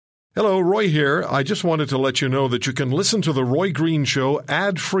Hello, Roy here. I just wanted to let you know that you can listen to The Roy Green Show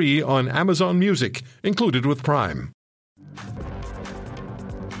ad-free on Amazon Music, included with Prime.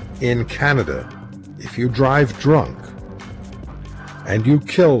 In Canada, if you drive drunk and you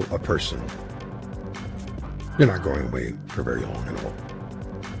kill a person, you're not going away for very long at all.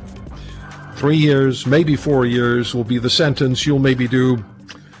 3 years, maybe 4 years will be the sentence. You'll maybe do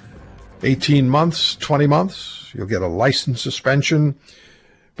 18 months, 20 months. You'll get a license suspension.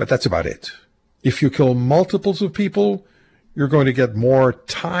 But that's about it. If you kill multiples of people, you're going to get more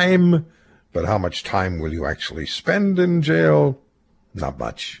time. But how much time will you actually spend in jail? Not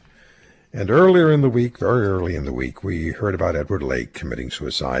much. And earlier in the week, very early in the week, we heard about Edward Lake committing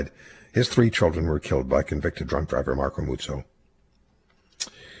suicide. His 3 children were killed by convicted drunk driver Marco Muzzo.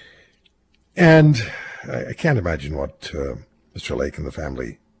 And I can't imagine what Mr. Lake and the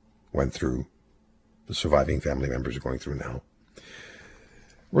family went through, the surviving family members are going through now.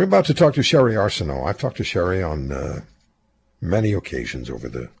 We're about to talk to Sherry Arsenault. I've talked to Sherry on many occasions over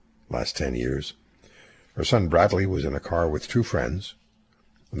the last 10 years. Her son Bradley was in a car with 2 friends,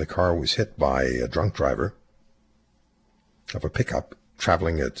 and the car was hit by a drunk driver of a pickup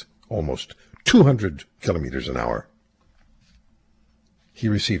traveling at almost 200 kilometers an hour. He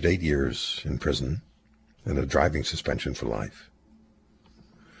received 8 years in prison and a driving suspension for life.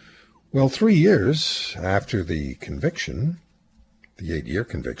 Well, 3 years after the conviction, the 8-year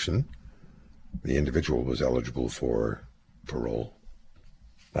conviction, the individual was eligible for parole.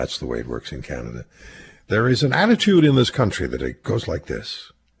 That's the way it works in Canada. There is an attitude in this country that it goes like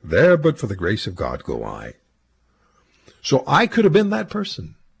this: there but for the grace of God go I. So I could have been that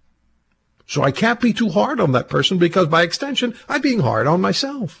person. So I can't be too hard on that person because by extension, I'm being hard on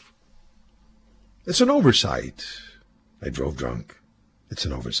myself. It's an oversight. I drove drunk. It's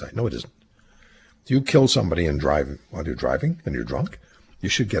an oversight. No, it isn't. You kill somebody and drive while you're driving and you're drunk, you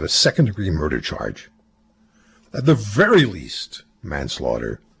should get a second-degree murder charge. At the very least,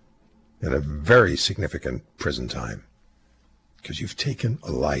 manslaughter and a very significant prison time, because you've taken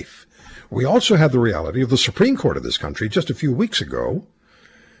a life. We also had the reality of the Supreme Court of this country just a few weeks ago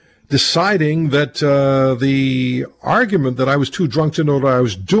deciding that the argument that I was too drunk to know what I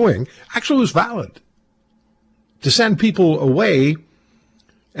was doing actually was valid. To send people away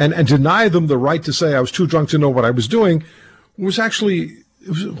and deny them the right to say I was too drunk to know what I was doing was actually,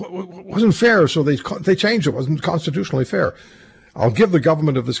 wasn't fair, so they changed it. It wasn't constitutionally fair. I'll give the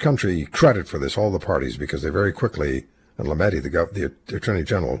government of this country credit for this, all the parties, because they very quickly, and Lametti, the Attorney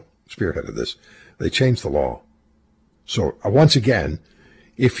General, spearheaded this, they changed the law. So once again,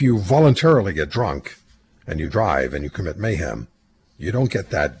 if you voluntarily get drunk and you drive and you commit mayhem, you don't get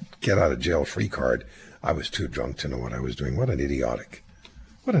that get-out-of-jail-free card. I was too drunk to know what I was doing. What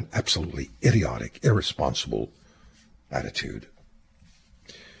an absolutely idiotic, irresponsible attitude.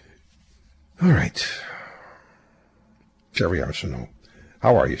 All right. Sherry Arsenault.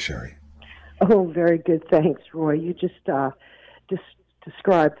 How are you, Sherry? Oh, very good. Thanks, Roy. You just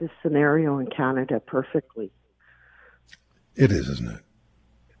described this scenario in Canada perfectly. It is, isn't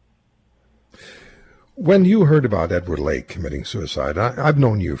it? When you heard about Edward Lake committing suicide, I've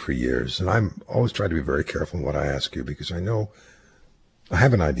known you for years, and I'm always trying to be very careful in what I ask you because I know I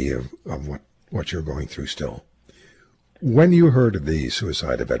have an idea of what you're going through still. When you heard of the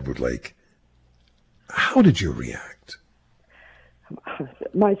suicide of Edward Lake, how did you react?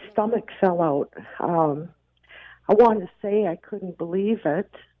 My stomach fell out. I want to say I couldn't believe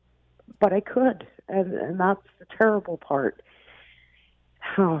it, but I could, and that's the terrible part.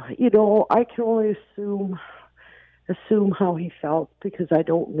 I can only assume how he felt because I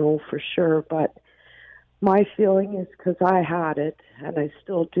don't know for sure, but my feeling is, because I had it, and I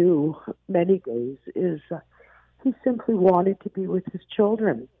still do many days, is he simply wanted to be with his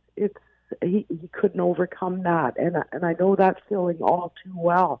children. He couldn't overcome that, and I know that feeling all too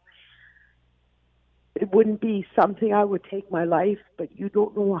well. It wouldn't be something I would take my life, but you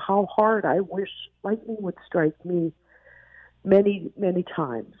don't know how hard I wish lightning would strike me many, many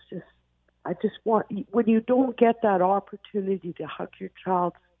times. I just want, when you don't get that opportunity to hug your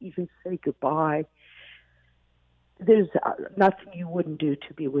child, even say goodbye, there's nothing you wouldn't do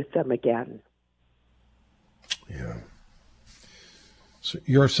to be with them again. Yeah. So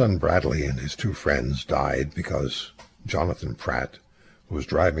your son Bradley and his 2 friends died because Jonathan Pratt was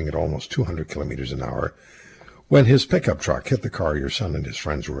driving at almost 200 kilometers an hour when his pickup truck hit the car your son and his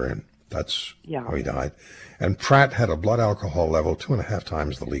friends were in. That's how he died. And Pratt had a blood alcohol level 2.5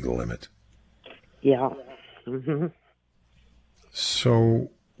 times the legal limit. Yeah. Mm-hmm. So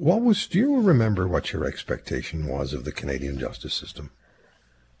do you remember what your expectation was of the Canadian justice system?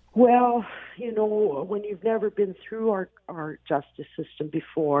 Well, when you've never been through our justice system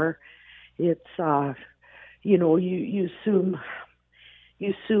before, it's you assume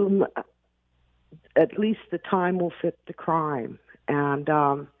at least the time will fit the crime, and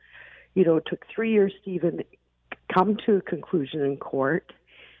it took 3 years to even come to a conclusion in court,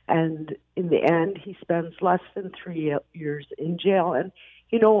 and in the end, he spends less than 3 years in jail, and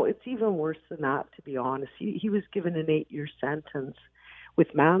it's even worse than that, to be honest. He was given an 8-year sentence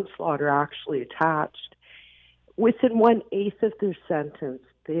with manslaughter actually attached. Within 1/8 of their sentence,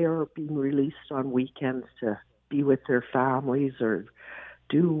 they are being released on weekends to be with their families or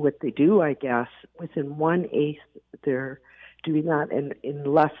do what they do, I guess. Within 1/8, they're doing that, and in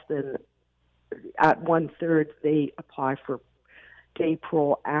less than, at 1/3, they apply for day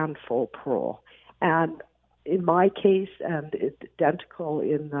parole and full parole. And in my case, and it's identical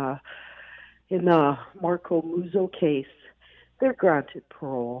in the Marco Muzo case, they're granted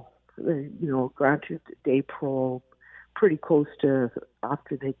parole. They're, granted day parole pretty close to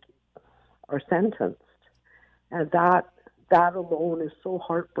after they are sentenced. And that alone is so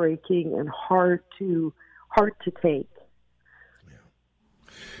heartbreaking and hard to take.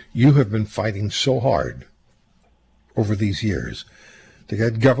 You have been fighting so hard over these years to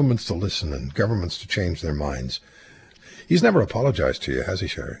get governments to listen and governments to change their minds. He's never apologized to you, has he,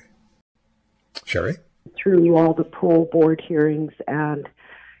 Sherry? Sherry? Through all the parole board hearings, and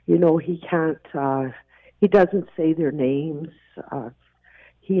he can't. He doesn't say their names.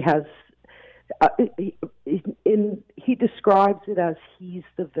 He has. He describes it as he's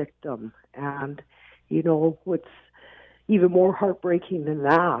the victim, and what's even more heartbreaking than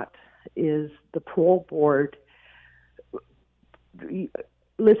that is the parole board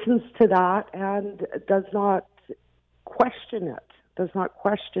listens to that and does not question it. There's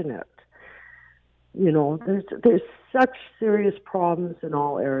such serious problems in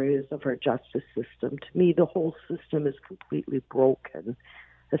all areas of our justice system. To me, the whole system is completely broken,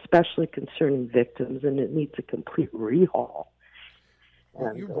 especially concerning victims, and it needs a complete overhaul.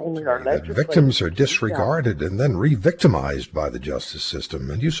 And only our victims are disregarded and then re-victimized by the justice system.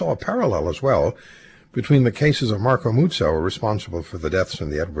 And you saw a parallel as well between the cases of Marco Muzo, responsible for the deaths in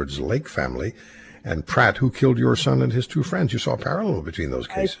the Edwards Lake family, and Pratt, who killed your son and his two friends. You saw a parallel between those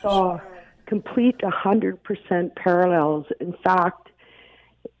cases. I saw complete 100% parallels. In fact,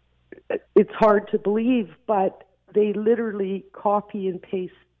 it's hard to believe, but they literally copy and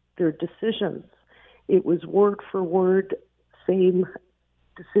paste their decisions. It was word for word, same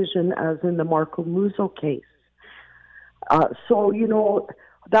decision as in the Marco Muzo case. So,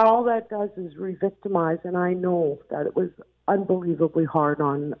 that all that does is re-victimize, and I know that it was unbelievably hard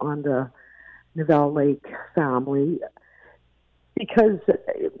on the Neville Lake family because,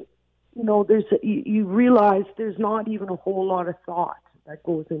 you realize there's not even a whole lot of thought that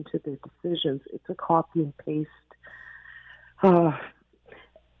goes into their decisions. It's a copy and paste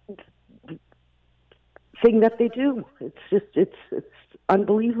thing that they do. It's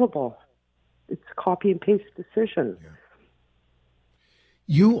unbelievable. It's a copy and paste decision. Yeah.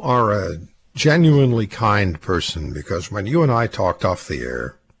 You are a genuinely kind person, because when you and I talked off the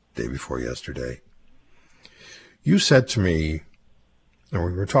air day before yesterday, you said to me, and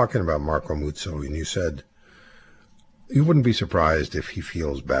we were talking about Marco Muzo, and you said you wouldn't be surprised if he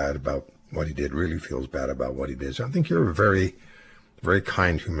feels bad about what he did, really feels bad about what he did. So I think you're a very, very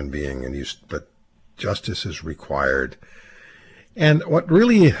kind human being, but justice is required. And what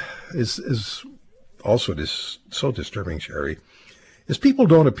really is also so disturbing, Sherry, is people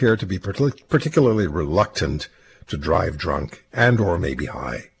don't appear to be particularly reluctant to drive drunk and or maybe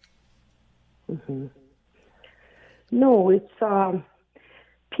high. Mm-hmm. No, it's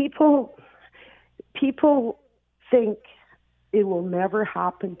people think it will never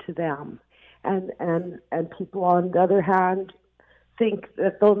happen to them, and people on the other hand think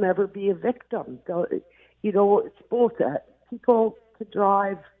that they'll never be a victim. It's both. People could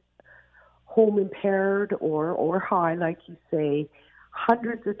drive home impaired or high, like you say,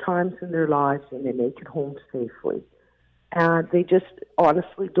 hundreds of times in their lives, and they make it home safely. And they just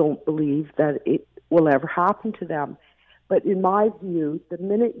honestly don't believe that it will ever happen to them. But in my view, the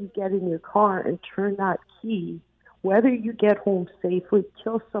minute you get in your car and turn that key, whether you get home safely,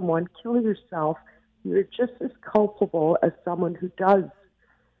 kill someone, kill yourself, you're just as culpable as someone who does,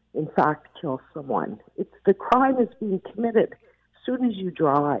 in fact, kill someone. The crime is being committed as soon as you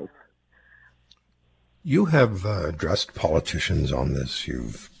drive. You have addressed politicians on this.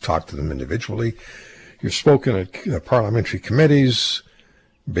 You've talked to them individually. You've spoken at parliamentary committees,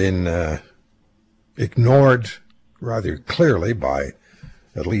 been ignored rather clearly by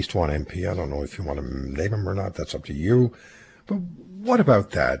at least one MP. I don't know if you want to name him or not. That's up to you. But What about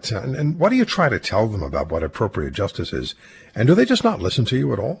that? And what do you try to tell them about what appropriate justice is? And do they just not listen to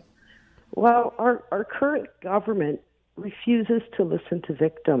you at all? Well, our current government refuses to listen to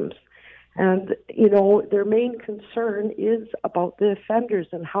victims. And, their main concern is about the offenders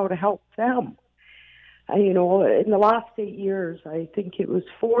and how to help them. In the last 8 years, I think it was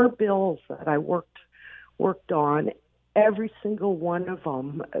 4 bills that I worked on. Every single one of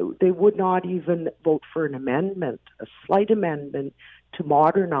them, they would not even vote for an amendment, a slight amendment to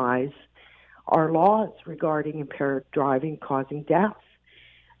modernize our laws regarding impaired driving causing death.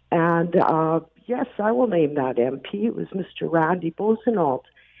 And yes, I will name that MP. It was Mr. Randy Bosenholt.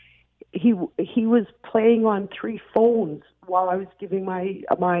 He was playing on 3 phones while I was giving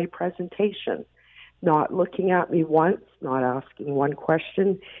my presentation, not looking at me once, not asking one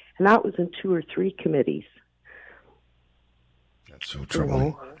question, and that was in 2 or 3 committees. That's so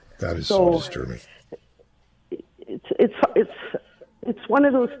troubling. That is so disturbing. It's one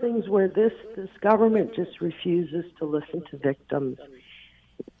of those things where this government just refuses to listen to victims.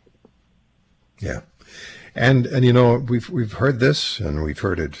 Yeah. And we've heard this, and we've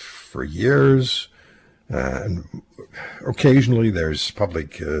heard it for years. And occasionally there's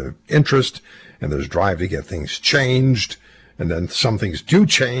public interest, and there's drive to get things changed. And then some things do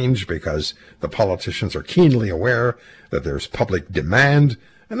change because the politicians are keenly aware that there's public demand.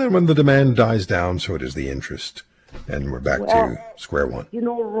 And then when the demand dies down, so does the interest. And we're back to square one.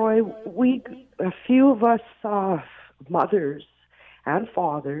 Roy, a few of us, mothers and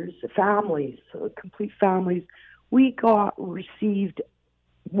fathers, families, complete families, we received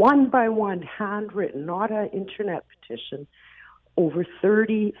one by one, handwritten, not an internet petition, over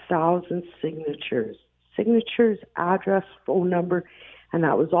 30,000 signatures, address, phone number, and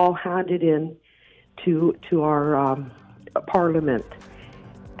that was all handed in to our parliament.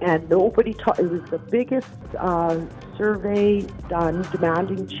 And nobody it was the biggest survey done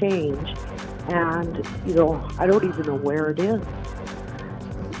demanding change, and I don't even know where it is.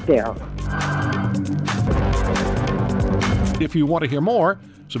 There. If you want to hear more,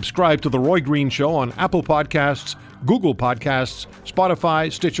 subscribe to The Roy Green Show on Apple Podcasts, Google Podcasts,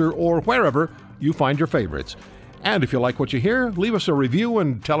 Spotify, Stitcher, or wherever you find your favorites. And if you like what you hear, leave us a review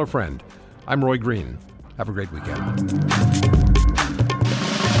and tell a friend. I'm Roy Green. Have a great weekend.